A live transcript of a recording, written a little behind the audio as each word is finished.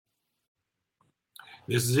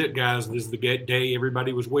This is it, guys. This is the day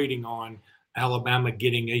everybody was waiting on. Alabama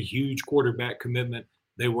getting a huge quarterback commitment.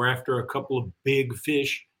 They were after a couple of big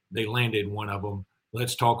fish. They landed one of them.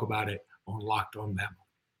 Let's talk about it on Locked On Bama.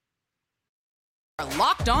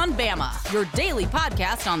 Locked On Bama, your daily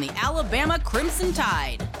podcast on the Alabama Crimson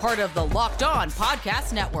Tide. Part of the Locked On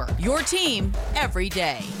Podcast Network, your team every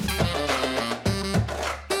day.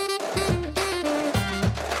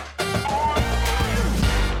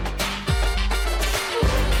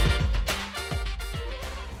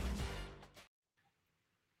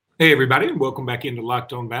 Hey, everybody, and welcome back into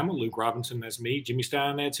Locked On Bama. Luke Robinson, that's me. Jimmy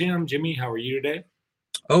Stein, that's him. Jimmy, how are you today?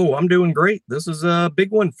 Oh, I'm doing great. This is a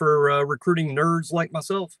big one for recruiting nerds like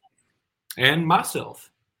myself. And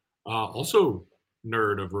myself. Also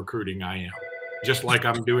nerd of recruiting, I am. Just like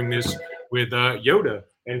I'm doing this with Yoda.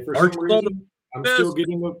 And for some reason, I'm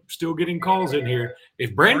still getting calls in here.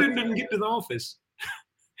 If Brandon didn't get to the office,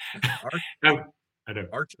 I know.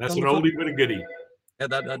 That's an oldie but a goodie. Yeah,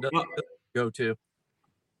 that does go to.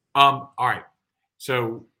 All right.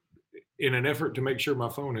 So in an effort to make sure my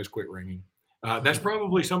phone has quit ringing, that's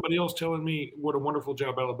probably somebody else telling me what a wonderful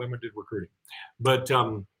job Alabama did recruiting. But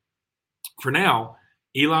for now,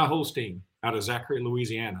 Eli Holstein out of Zachary,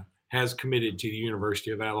 Louisiana, has committed to the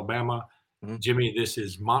University of Alabama. Mm-hmm. Jimmy, this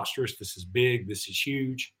is monstrous. This is big. This is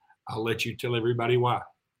huge. I'll let you tell everybody why.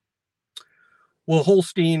 Well,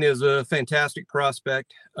 Holstein is a fantastic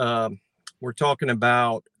prospect. We're talking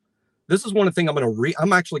about this is one of the things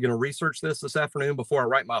I'm actually going to research this afternoon before I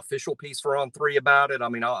write my official piece for On3 about it. I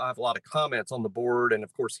mean, I have a lot of comments on the board and,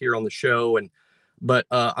 of course, here on the show. But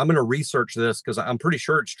I'm going to research this because I'm pretty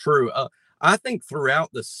sure it's true. I think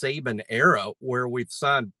throughout the Saban era, where we've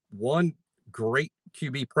signed one great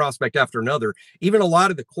QB prospect after another, even a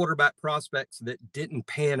lot of the quarterback prospects that didn't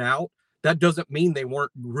pan out, that doesn't mean they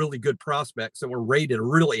weren't really good prospects that were rated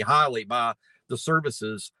really highly by the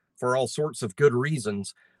services for all sorts of good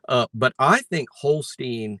reasons. But I think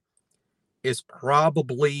Holstein is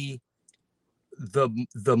probably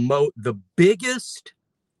the biggest,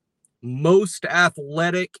 most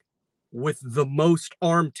athletic, with the most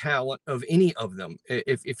arm talent of any of them.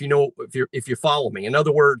 If you follow me, in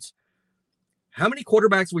other words, how many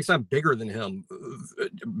quarterbacks have we signed bigger than him?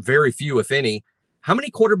 Very few, if any. How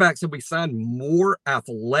many quarterbacks have we signed more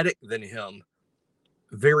athletic than him?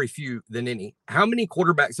 Very few than any. How many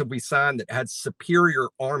quarterbacks have we signed that had superior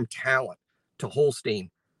arm talent to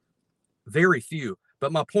Holstein? Very few.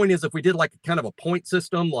 But my point is, if we did like kind of a point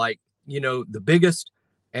system, like, the biggest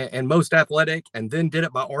and most athletic, and then did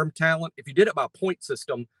it by arm talent, if you did it by point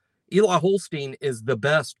system, Eli Holstein is the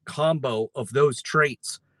best combo of those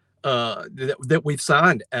traits that we've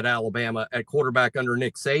signed at Alabama at quarterback under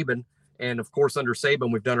Nick Saban. And of course, under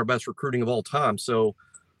Saban, we've done our best recruiting of all time. So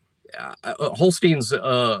Holstein's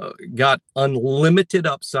got unlimited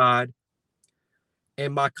upside,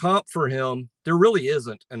 and my comp for him, there really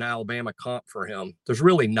isn't an Alabama comp for him. There's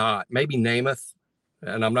really not. Maybe Namath,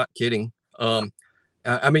 and I'm not kidding.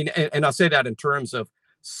 I mean, and I say that in terms of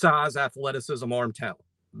size, athleticism, arm talent.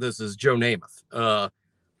 This is Joe Namath.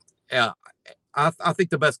 I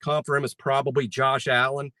think the best comp for him is probably Josh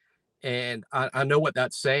Allen. And I know what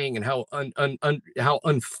that's saying and how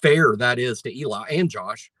unfair that is to Eli and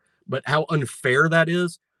Josh. But how unfair that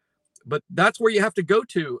is. But that's where you have to go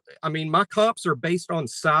to. I mean, my comps are based on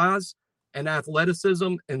size and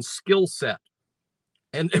athleticism and skill set.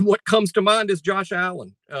 And what comes to mind is Josh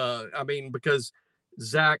Allen. Because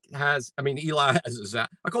Eli has Zach.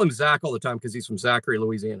 I call him Zach all the time because he's from Zachary,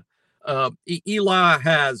 Louisiana. Eli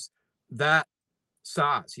has that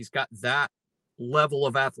size. He's got that level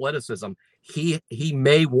of athleticism. He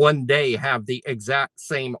may one day have the exact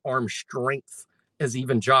same arm strength as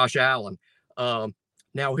even Josh Allen.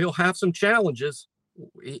 Now he'll have some challenges.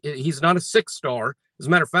 He's not a 6-star. As a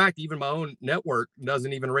matter of fact, even my own network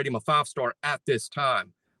doesn't even rate him a 5-star at this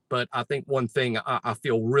time. But I think one thing I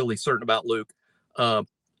feel really certain about, Luke,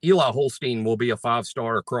 Eli Holstein will be a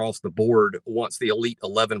 5-star across the board once the Elite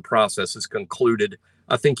 11 process is concluded.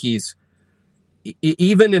 I think he's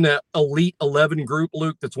even in an Elite 11 group,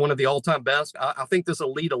 Luke, that's one of the all-time best. I think this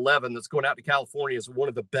Elite 11 that's going out to California is one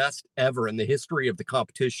of the best ever in the history of the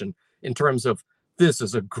competition in terms of this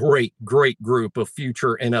is a great, great group of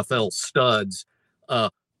future NFL studs.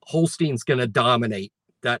 Holstein's going to dominate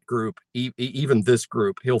that group, even this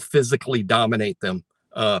group. He'll physically dominate them.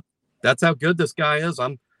 That's how good this guy is.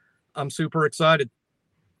 I'm super excited.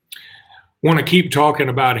 Want to keep talking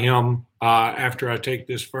about him after I take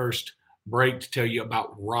this first break to tell you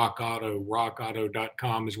about Rock Auto.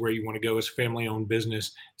 RockAuto.com is where you want to go. It's a family-owned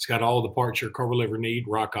business. It's got all the parts your car will ever need.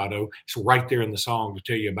 Rock Auto. It's right there in the song to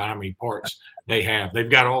tell you about how many parts they have. They've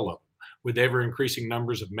got all of them. with ever-increasing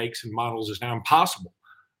numbers of makes and models, it's now impossible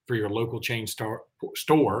for your local chain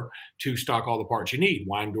store to stock all the parts you need.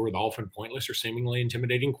 Why endure the often pointless or seemingly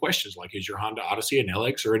intimidating questions like, is your Honda Odyssey an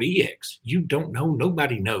LX or an EX? You don't know.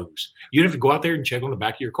 Nobody knows. You have to go out there and check on the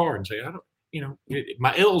back of your car and say, I don't,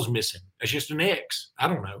 my L's missing. It's just an X. I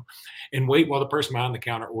don't know. And wait while the person behind the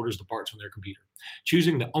counter orders the parts on their computer,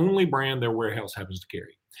 choosing the only brand their warehouse happens to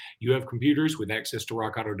carry. You have computers with access to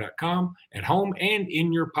rockauto.com at home and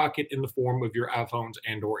in your pocket in the form of your iPhones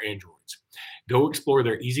and or Androids. Go explore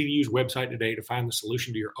their easy-to-use website today to find the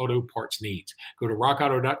solution to your auto parts needs. Go to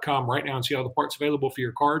rockauto.com right now and see all the parts available for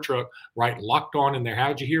your car or truck. Write Locked On in their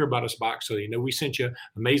How'd You Hear About Us box so you know we sent you.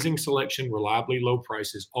 Amazing selection, reliably low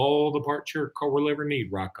prices, all the parts your car will ever need.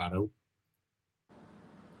 Rock Auto.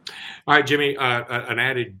 All right, Jimmy, an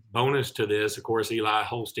added bonus to this, of course, Eli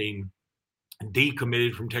Holstein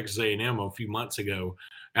decommitted from Texas A&M a few months ago.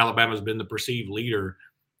 Alabama's been the perceived leader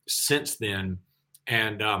since then.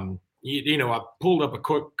 And, I pulled up a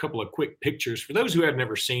couple of quick pictures for those who have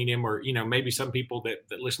never seen him, or, maybe some people that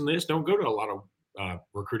listen to this don't go to a lot of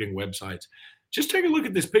recruiting websites. Just take a look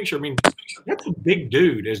at this picture. I mean, that's a big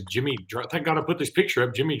dude. As Jimmy, thank God I put this picture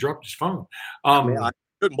up. Jimmy dropped his phone. I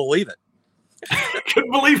couldn't believe it.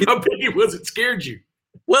 Couldn't believe how big it was. It scared you.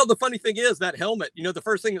 Well, the funny thing is that helmet, the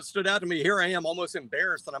first thing that stood out to me, here I am almost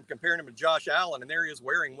embarrassed that I'm comparing him to Josh Allen, and there he is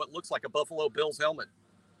wearing what looks like a Buffalo Bills helmet.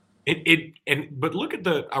 But look at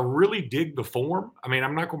I really dig the form. I mean,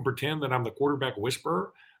 I'm not going to pretend that I'm the quarterback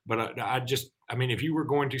whisperer, but if you were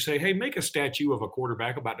going to say, hey, make a statue of a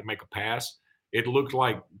quarterback about to make a pass, it looked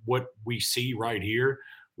like what we see right here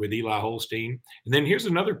with Eli Holstein. And then here's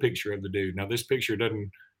another picture of the dude. Now, this picture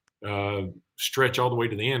doesn't stretch all the way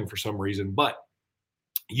to the end for some reason, but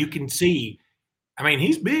you can see, I mean,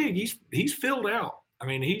 he's big. He's filled out. I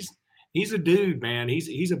mean, he's a dude, man.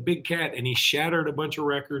 He's a big cat, and he shattered a bunch of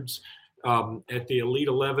records at the Elite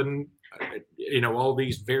 11. All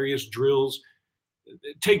these various drills.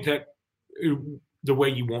 Take that the way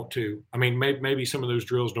you want to. I mean, maybe some of those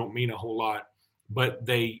drills don't mean a whole lot, but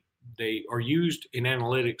they are used in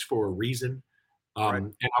analytics for a reason. Right.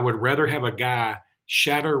 And I would rather have a guy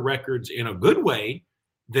shatter records in a good way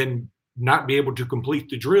than not be able to complete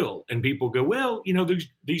the drill. And people go, well,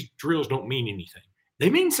 these drills don't mean anything. They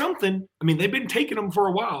mean something. I mean, they've been taking them for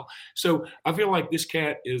a while. So I feel like this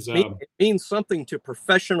cat is. It means something to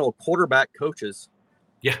professional quarterback coaches.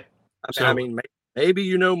 Yeah.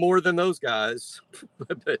 Maybe more than those guys,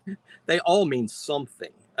 but they all mean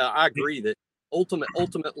something. I agree that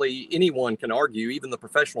ultimately anyone can argue, even the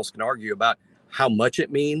professionals can argue about how much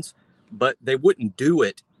it means, but they wouldn't do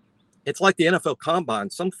it. It's like the NFL Combine.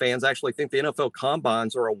 Some fans actually think the NFL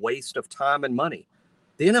Combines are a waste of time and money.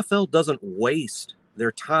 The NFL doesn't waste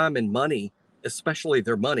their time and money, especially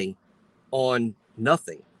their money, on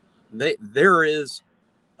nothing. There is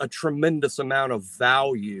a tremendous amount of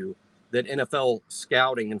value that NFL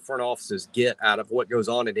scouting and front offices get out of what goes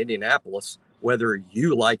on in Indianapolis, whether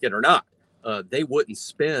you like it or not. They wouldn't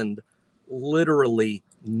spend literally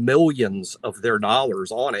millions of their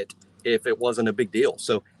dollars on it if it wasn't a big deal.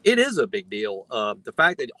 So it is a big deal. The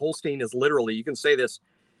fact that Holstein is literally, you can say this,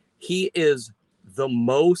 he is the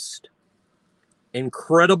most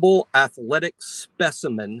incredible athletic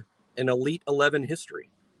specimen in Elite 11 history.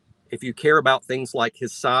 If you care about things like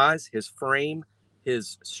his size, his frame,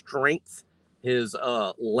 his strength, his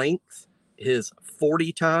length, his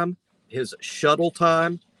 40 time, his shuttle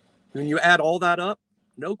time, when you add all that up,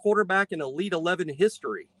 no quarterback in Elite 11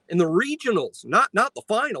 history, in the regionals, not the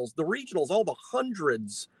finals, the regionals, all the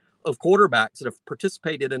hundreds of quarterbacks that have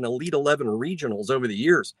participated in Elite 11 regionals over the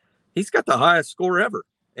years, he's got the highest score ever.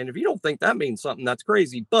 And if you don't think that means something, that's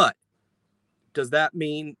crazy. But does that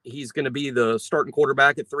mean he's going to be the starting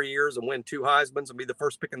quarterback at 3 years and win 2 Heismans and be the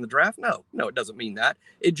first pick in the draft? No, it doesn't mean that.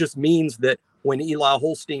 It just means that when Eli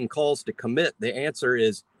Holstein calls to commit, the answer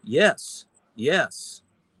is yes,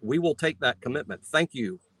 we will take that commitment. Thank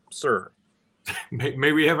you, sir.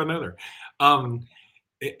 May we have another. And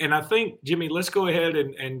I think, Jimmy, let's go ahead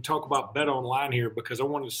and talk about Bet Online here, because I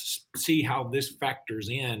want to see how this factors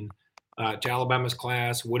in to Alabama's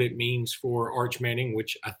class, what it means for Arch Manning,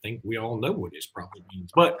 which I think we all know what it probably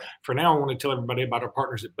means. But for now, I want to tell everybody about our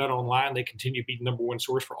partners at Bet Online. They continue to be the number one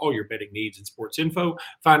source for all your betting needs and sports info.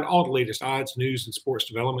 Find all the latest odds, news, and sports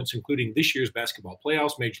developments, including this year's basketball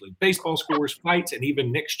playoffs, Major League Baseball scores, fights, and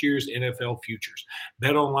even next year's NFL futures.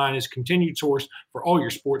 Bet Online is a continued source for all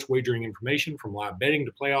your sports wagering information, from live betting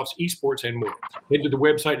to playoffs, esports, and more. Head to the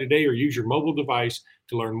website today or use your mobile device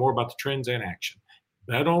to learn more about the trends and action.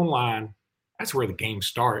 Bet Online, that's where the game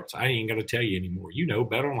starts. I ain't going to tell you anymore.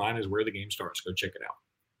 Bet Online is where the game starts. Go check it out.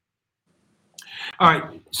 All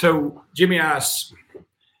right. So Jimmy Ice,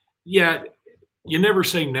 yeah, you never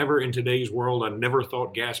say never in today's world. I never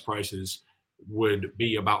thought gas prices would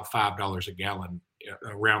be about $5 a gallon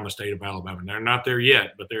around the state of Alabama. They're not there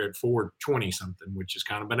yet, but they're at 4.20 something, which is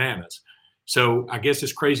kind of bananas. So I guess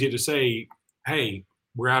it's crazy to say, hey,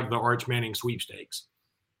 we're out of the Arch Manning sweepstakes.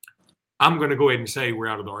 I'm going to go ahead and say we're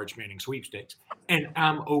out of the Arch Manning sweepstakes. And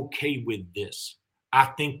I'm okay with this. I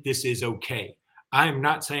think this is okay. I am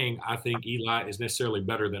not saying I think Eli is necessarily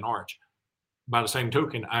better than Arch. By the same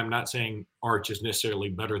token, I'm not saying Arch is necessarily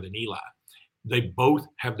better than Eli. They both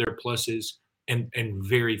have their pluses and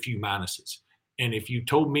very few minuses. And if you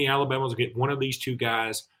told me Alabama was going to get one of these two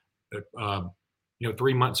guys,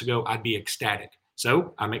 3 months ago, I'd be ecstatic.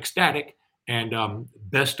 So I'm ecstatic, and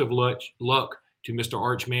best of luck to Mr.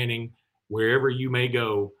 Arch Manning wherever you may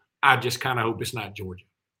go. I just kind of hope it's not Georgia.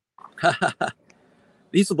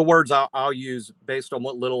 These are the words I'll use based on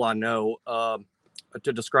what little I know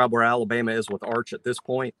to describe where Alabama is with Arch at this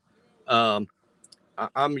point. I'm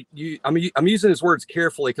using his words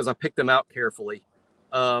carefully because I picked them out carefully.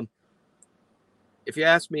 If you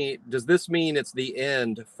ask me, does this mean it's the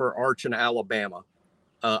end for Arch in Alabama?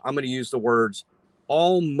 I'm going to use the words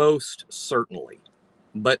almost certainly,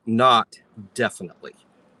 but not definitely.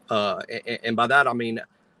 And by that, I mean,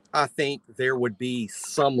 I think there would be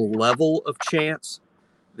some level of chance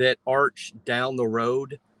that Arch down the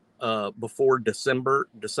road before December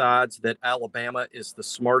decides that Alabama is the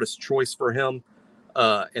smartest choice for him.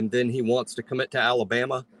 And then he wants to commit to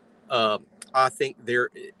Alabama. I think there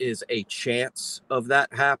is a chance of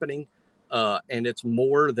that happening. And it's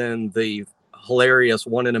more than the hilarious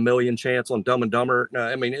 1 in a million chance on Dumb and Dumber. No,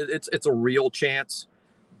 I mean, it's a real chance.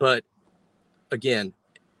 But again,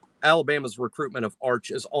 Alabama's recruitment of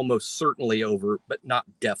Arch is almost certainly over, but not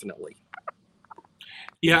definitely.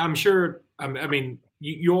 Yeah, I'm sure. I mean,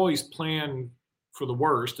 you always plan for the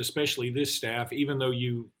worst, especially this staff, even though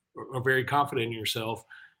you are very confident in yourself.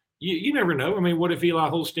 You never know. I mean, what if Eli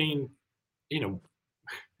Holstein,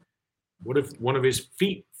 what if one of his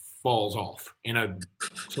feet falls off in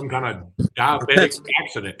some kind of diabetic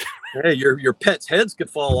accident? Hey, your pet's heads could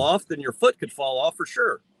fall off, then your foot could fall off for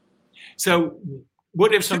sure. So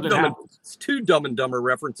what if something happens? It's 2 Dumb and Dumber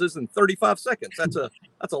references in 35 seconds. That's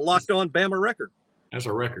a locked on Bama record. That's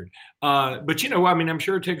a record. But I'm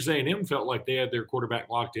sure Texas A&M felt like they had their quarterback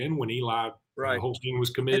locked in when Eli Holstein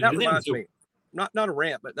was committed. And that reminds me, not a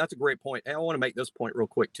rant, but that's a great point. And I want to make this point real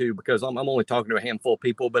quick too, because I'm only talking to a handful of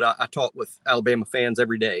people, but I talk with Alabama fans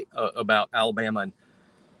every day about Alabama. And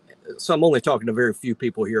so I'm only talking to very few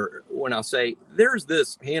people here when I say there's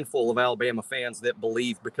this handful of Alabama fans that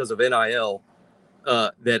believe because of NIL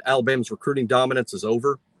that Alabama's recruiting dominance is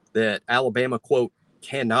over, that Alabama, quote,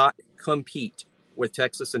 cannot compete with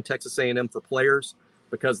Texas and Texas A&M for players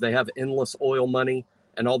because they have endless oil money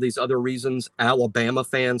and all these other reasons Alabama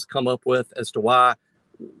fans come up with as to why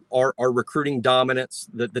our recruiting dominance,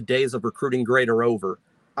 the days of recruiting great are over.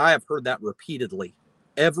 I have heard that repeatedly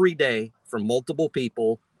every day from multiple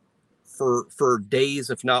people for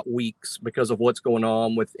days, if not weeks, because of what's going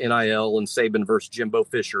on with NIL and Saban versus Jimbo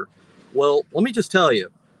Fisher. Well, let me just tell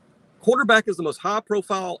you, quarterback is the most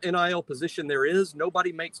high-profile NIL position there is.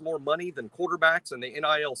 Nobody makes more money than quarterbacks in the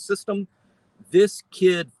NIL system. This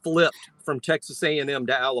kid flipped from Texas A&M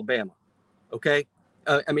to Alabama, okay?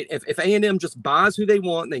 If A&M just buys who they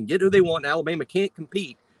want and they get who they want and Alabama can't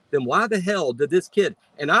compete, then why the hell did this kid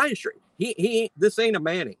 – and I assure you, this ain't a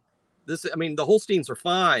Manning. The Holsteins are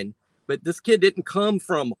fine, but this kid didn't come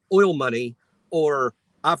from oil money or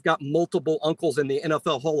I've got multiple uncles in the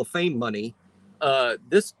NFL Hall of Fame money.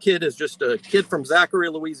 This kid is just a kid from Zachary,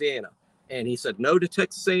 Louisiana. And he said no to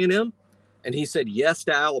Texas A&M, and he said yes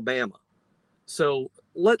to Alabama. So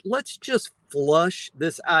let's just flush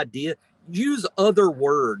this idea. Use other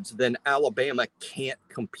words than Alabama can't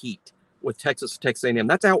compete with Texas A&M.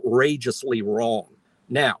 That's outrageously wrong.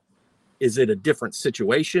 Now, is it a different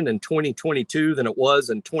situation in 2022 than it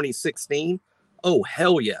was in 2016? Oh,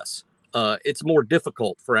 hell yes. It's more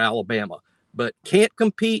difficult for Alabama, but can't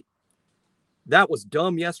compete. That was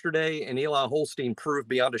dumb yesterday, and Eli Holstein proved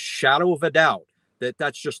beyond a shadow of a doubt that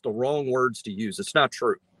that's just the wrong words to use. It's not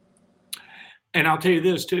true. And I'll tell you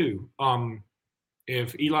this too.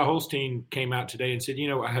 If Eli Holstein came out today and said,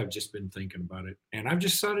 I have just been thinking about it, and I've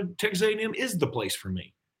just decided Texas A&M is the place for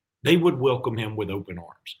me, they would welcome him with open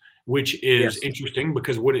arms, which is interesting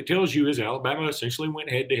because what it tells you is Alabama essentially went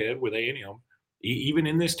head-to-head with A&M, even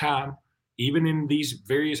in this time, even in these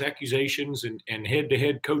various accusations and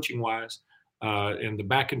head-to-head coaching-wise, and the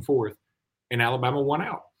back and forth, and Alabama won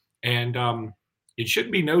out. And it should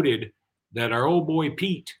be noted that our old boy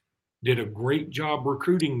Pete did a great job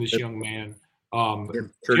recruiting this young man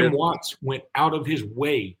Sure Jim did. Watts went out of his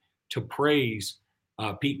way to praise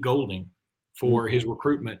Pete Golding for his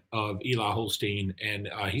recruitment of Eli Holstein, and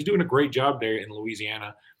he's doing a great job there in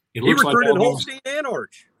Louisiana. It He looks like recruited Alabama's- Holstein and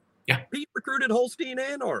Arch. Yeah. Pete recruited Holstein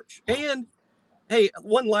and Arch. And hey,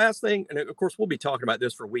 one last thing, and of course we'll be talking about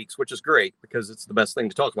this for weeks, which is great because it's the best thing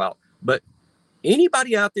to talk about. But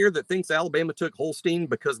anybody out there that thinks Alabama took Holstein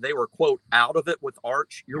because they were, quote, out of it with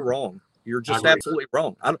Arch, you're wrong. You're just absolutely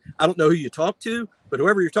wrong. I don't know who you talk to, but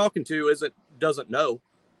whoever you're talking to doesn't know.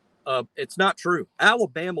 It's not true.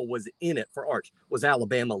 Alabama was in it for Arch. Was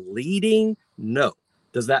Alabama leading? No.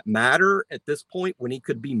 Does that matter at this point when he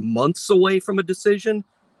could be months away from a decision?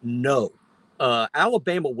 No.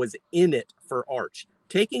 Alabama was in it for Arch.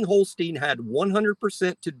 Taking Holstein had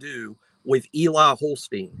 100% to do with Eli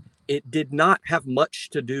Holstein. It did not have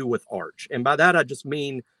much to do with Arch. And by that, I just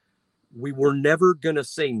mean we were never going to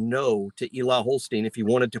say no to Eli Holstein if he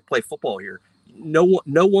wanted to play football here. No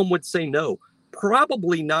one would say no.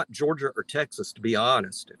 Probably not Georgia or Texas, to be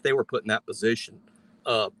honest, if they were put in that position.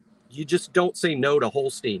 You just don't say no to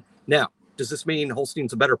Holstein. Now, does this mean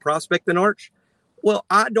Holstein's a better prospect than Arch? Well,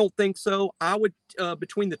 I don't think so. I would,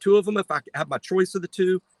 between the two of them, if I have my choice of the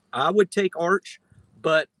two, I would take Arch,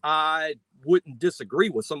 but I wouldn't disagree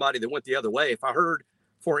with somebody that went the other way. If I heard,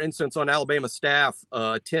 for instance, on Alabama staff,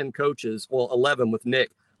 10 coaches, well, 11 with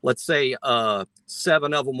Nick, let's say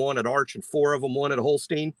 7 of them wanted Arch and 4 of them wanted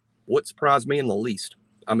Holstein, would surprise me in the least.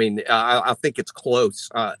 I mean, I think it's close.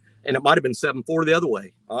 And it might have been 7-4 the other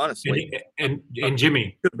way, honestly. And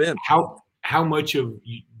Jimmy, could have been. How much of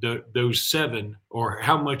those 7 or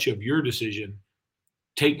how much of your decision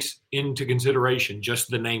takes into consideration just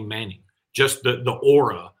the name Manning, just the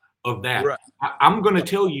aura of that? Right. I'm going to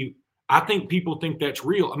tell you, I think people think that's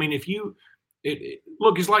real. I mean,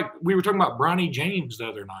 look, it's like we were talking about Bronny James the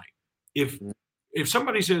other night. If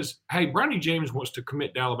somebody says, hey, Bronny James wants to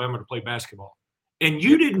commit to Alabama to play basketball, and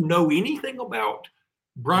you didn't know anything about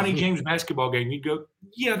Bronny James basketball game, you'd go,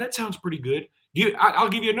 yeah, that sounds pretty good. I'll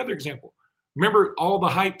give you another example. Remember all the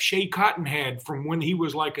hype Shea Cotton had from when he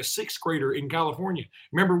was like a 6th grader in California?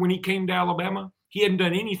 Remember when he came to Alabama? He hadn't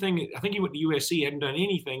done anything. I think he went to USC, hadn't done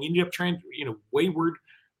anything. He ended up wayward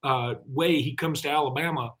way. He comes to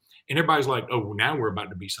Alabama, and everybody's like, oh, now we're about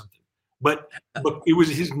to be something. But it was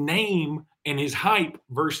his name and his hype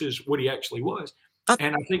versus what he actually was.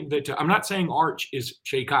 And I think that I'm not saying Arch is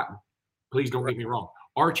Shea Cotton. Please don't get me wrong.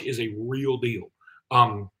 Arch is a real deal.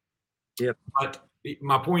 But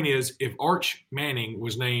my point is, if Arch Manning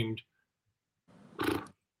was named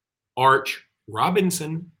Arch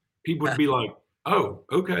Robinson, people would be like, oh,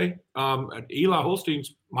 okay. Eli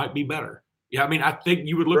Holstein's might be better. Yeah, I mean, I think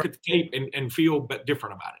you would look at the tape and feel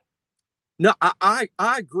different about it. No, I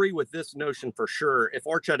agree with this notion for sure. If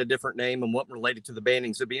Arch had a different name and what related to the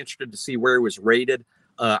Mannings, I'd be interested to see where he was rated.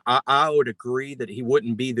 I would agree that he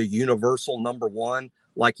wouldn't be the universal number 1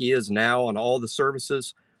 like he is now on all the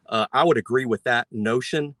services. I would agree with that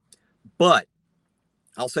notion. But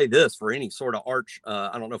I'll say this for any sort of Arch,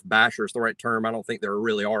 I don't know if basher is the right term. I don't think there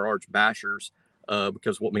really are Arch bashers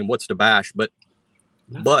because, what's to bash? But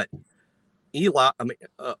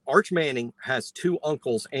Arch Manning has 2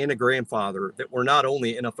 uncles and a grandfather that were not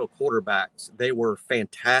only NFL quarterbacks, they were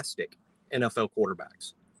fantastic NFL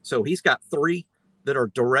quarterbacks. So he's got 3 that are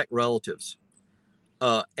direct relatives.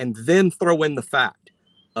 And then throw in the fact,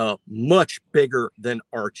 much bigger than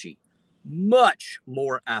Archie, much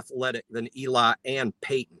more athletic than Eli and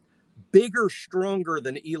Peyton, bigger, stronger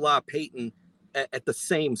than Eli Peyton at the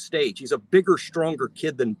same stage. He's a bigger, stronger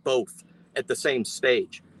kid than both at the same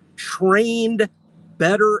stage. Trained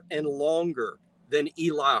better and longer than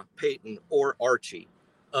Eli Peyton or Archie.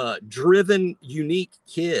 Driven, unique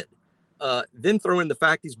kid. Then throw in the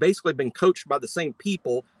fact he's basically been coached by the same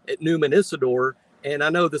people at Newman Isidore. And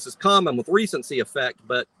I know this is common with recency effect,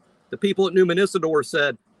 but the people at Newman Isidore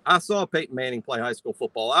said, I saw Peyton Manning play high school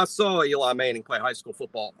football. I saw Eli Manning play high school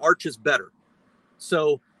football. Arch is better.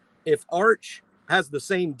 So if Arch has the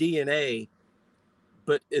same DNA,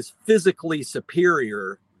 but is physically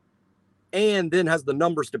superior, and then has the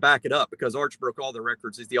numbers to back it up, because Arch broke all the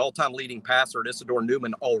records. He's the all-time leading passer at Isidore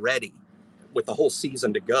Newman already with the whole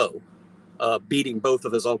season to go, beating both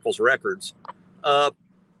of his uncle's records.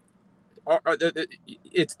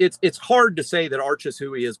 It's hard to say that Arch is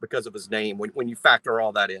who he is because of his name when you factor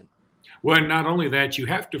all that in. Well, not only that, you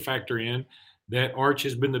have to factor in that Arch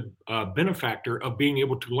has been the benefactor of being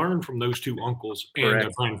able to learn from those 2 uncles and a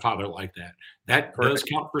grandfather like that. That does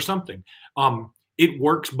count for something. It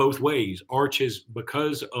works both ways. Arch is,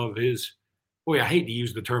 because of his, I hate to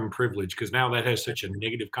use the term privilege because now that has such a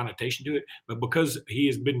negative connotation to it, but because he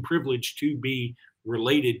has been privileged to be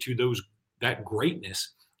related to those that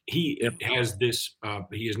greatness, he has this.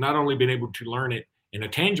 He has not only been able to learn it in a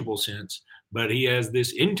tangible sense, but he has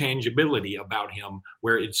this intangibility about him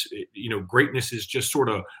where it's, greatness is just sort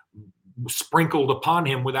of sprinkled upon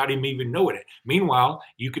him without him even knowing it. Meanwhile,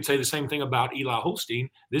 you could say the same thing about Eli Holstein.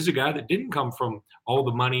 This is a guy that didn't come from all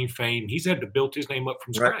the money, fame. He's had to build his name up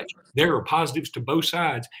from scratch. Right. There are positives to both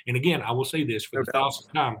sides. And again, I will say this for the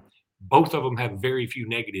 1,000th time, both of them have very few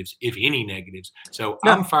negatives, if any negatives. So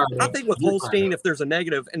now, I'm fired up. I think with Holstein, if there's a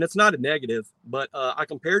negative, and it's not a negative, but I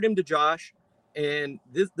compared him to Josh. And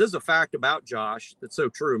this is a fact about Josh that's so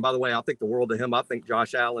true. And by the way, I think the world of him. I think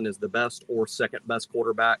Josh Allen is the best or second best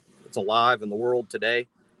quarterback that's alive in the world today.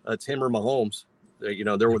 It's him or Mahomes.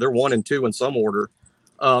 They're 1 and 2 in some order.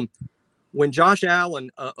 When Josh Allen,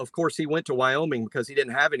 of course, he went to Wyoming because he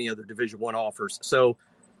didn't have any other Division I offers. So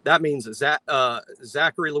that means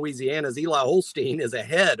Zachary, Louisiana's Eli Holstein is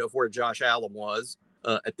ahead of where Josh Allen was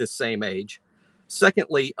at this same age.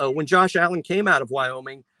 Secondly, when Josh Allen came out of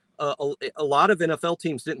Wyoming, a lot of NFL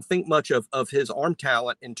teams didn't think much of his arm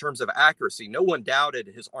talent in terms of accuracy. No one doubted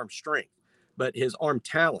his arm strength, but his arm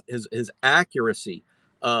talent, his accuracy.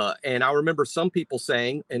 And I remember some people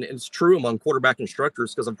saying, and it's true among quarterback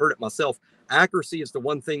instructors because I've heard it myself, accuracy is the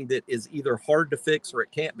one thing that is either hard to fix or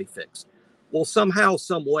it can't be fixed. Well, somehow,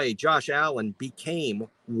 some way, Josh Allen became,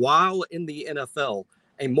 while in the NFL,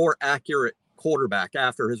 a more accurate quarterback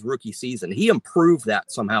after his rookie season. He improved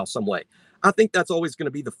that somehow, some way. I think that's always going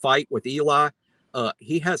to be the fight with Eli.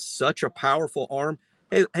 He has such a powerful arm.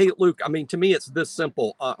 Hey, Luke, I mean, to me, it's this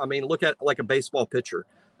simple. Look at like a baseball pitcher.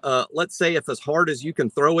 Let's say if as hard as you can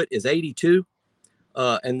throw it is 82,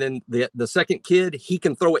 and then the second kid, he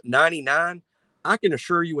can throw it 99. I can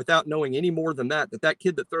assure you without knowing any more than that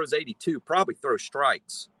kid that throws 82 probably throws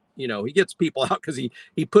strikes. He gets people out because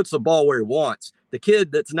he puts the ball where he wants. The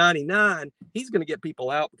kid that's 99, he's going to get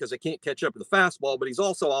people out because they can't catch up with the fastball, but he's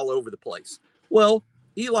also all over the place. Well,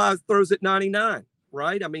 Eli throws it 99,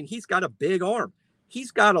 right? I mean, he's got a big arm.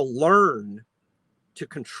 He's got to learn to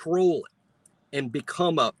control it and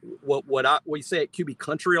become we say at QB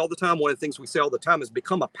country all the time. One of the things we say all the time is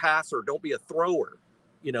become a passer. Don't be a thrower.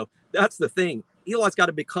 That's the thing. Eli's got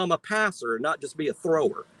to become a passer, not just be a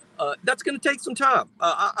thrower. That's going to take some time.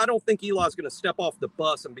 I don't think Eli's going to step off the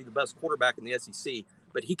bus and be the best quarterback in the SEC,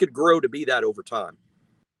 but he could grow to be that over time.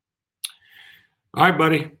 All right,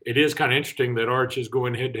 buddy. It is kind of interesting that Arch is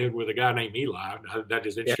going head-to-head with a guy named Eli. That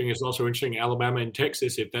is interesting. Yeah. It's also interesting Alabama and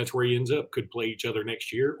Texas, if that's where he ends up, could play each other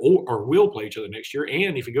next year or will play each other next year.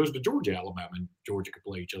 And if he goes to Georgia, Alabama and Georgia could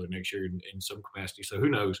play each other next year in some capacity. So who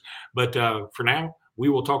knows? But for now, we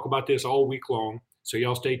will talk about this all week long. So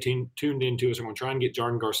y'all stay tuned into us. I'm going to try and get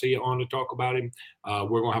Jordan Garcia on to talk about him.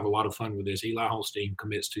 We're going to have a lot of fun with this. Eli Holstein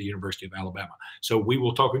commits to the University of Alabama. So we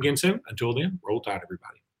will talk again soon. Until then, roll tide,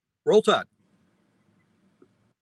 everybody. Roll tide.